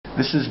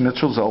This is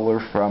Mitchel Zoler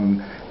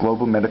from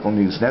Global Medical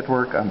News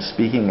Network. I'm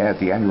speaking at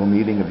the annual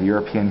meeting of the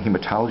European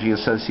Hematology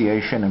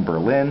Association in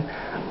Berlin.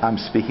 I'm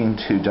speaking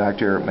to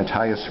Dr.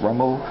 Mathias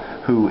Rummel,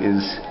 who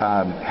is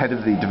head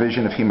of the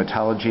Division of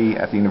Hematology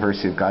at the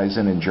University of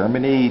Gießen in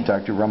Germany.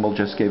 Dr. Rummel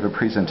just gave a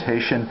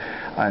presentation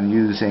on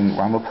using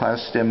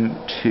Romiplostim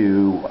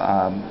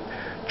to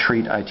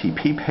treat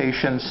ITP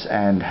patients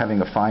and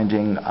having a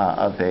finding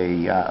of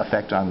an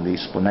effect on the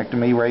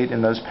splenectomy rate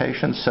in those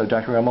patients. So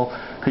Dr. Rummel,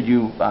 could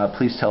you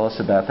please tell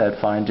us about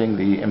that finding,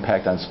 the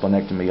impact on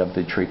splenectomy of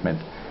the treatment?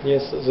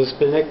 Yes, the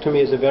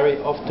splenectomy is a very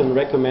often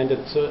recommended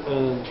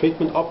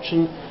treatment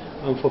option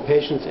for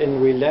patients in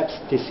relapsed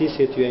disease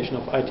situation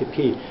of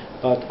ITP.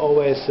 But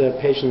always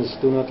patients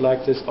do not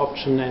like this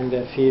option and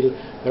they feel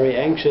very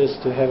anxious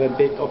to have a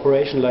big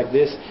operation like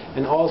this,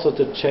 and also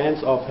the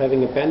chance of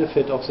having a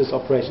benefit of this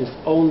operation is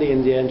only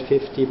in the end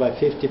 50 by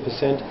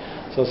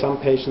 50%. So some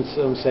patients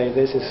say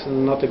this is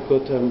not a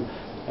good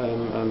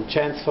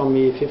chance for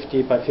me,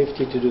 50 by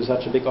 50, to do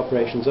such a big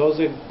operation. So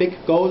the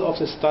big goal of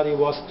the study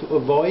was to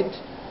avoid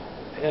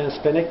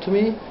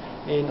splenectomy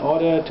in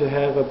order to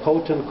have a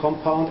potent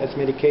compound as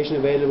medication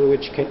available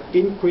which can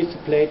increase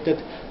the platelet,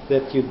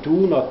 that you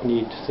do not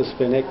need the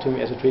splenectomy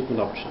as a treatment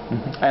option.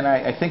 Mm-hmm. And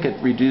I think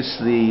it reduced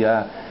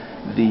the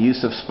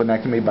use of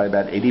splenectomy by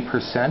about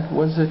 80%,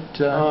 was it?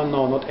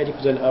 No, not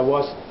 80%.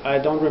 I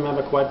don't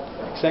remember quite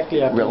exactly.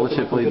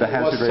 Relatively, the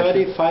hazard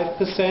ratio?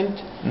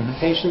 35%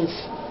 patients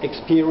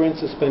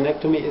experience a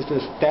splenectomy is the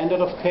standard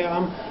of care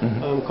arm,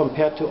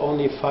 compared to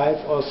only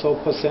 5% or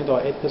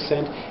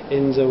 8%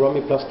 in the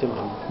Romiplostim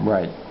arm.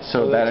 Right.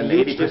 So about an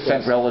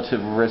 80% relative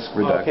risk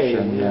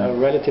reduction. Okay,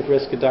 relative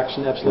risk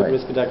reduction, absolute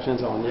risk reduction, and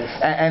so on. Yes.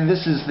 And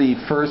this is the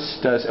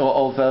first,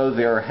 although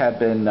there have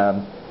been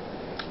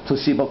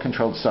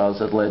placebo-controlled trials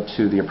that led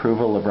to the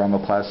approval of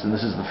Romiplostim,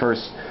 this is the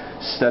first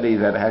study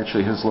that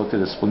actually has looked at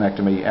a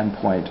splenectomy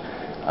endpoint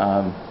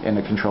in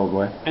a controlled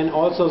way. And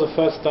also the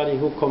first study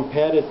who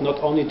compared it not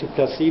only to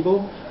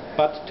placebo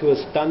but to a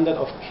standard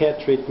of care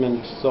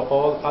treatment. So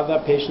all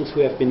other patients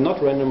who have been not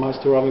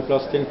randomized to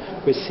Romiplostim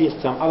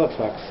received some other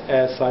drugs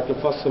as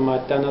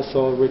cyclophosphamide,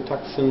 danazol,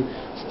 Rituxan,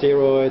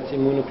 steroids,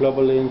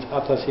 immunoglobulins,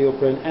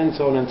 azathioprine, and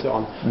so on and so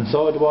on.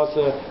 So it was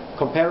a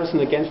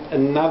comparison against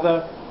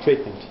another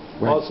treatment.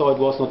 Right. Also, it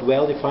was not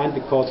well defined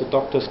because the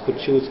doctors could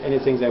choose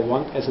anything they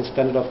want as a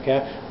standard of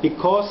care,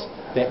 because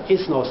there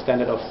is no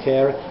standard of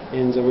care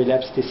in the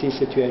relapsed disease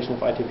situation of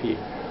ITP.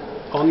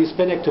 Only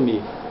splenectomy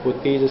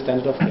would be the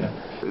standard of care.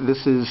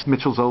 This is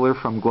Mitchel Zoler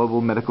from Global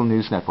Medical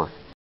News Network.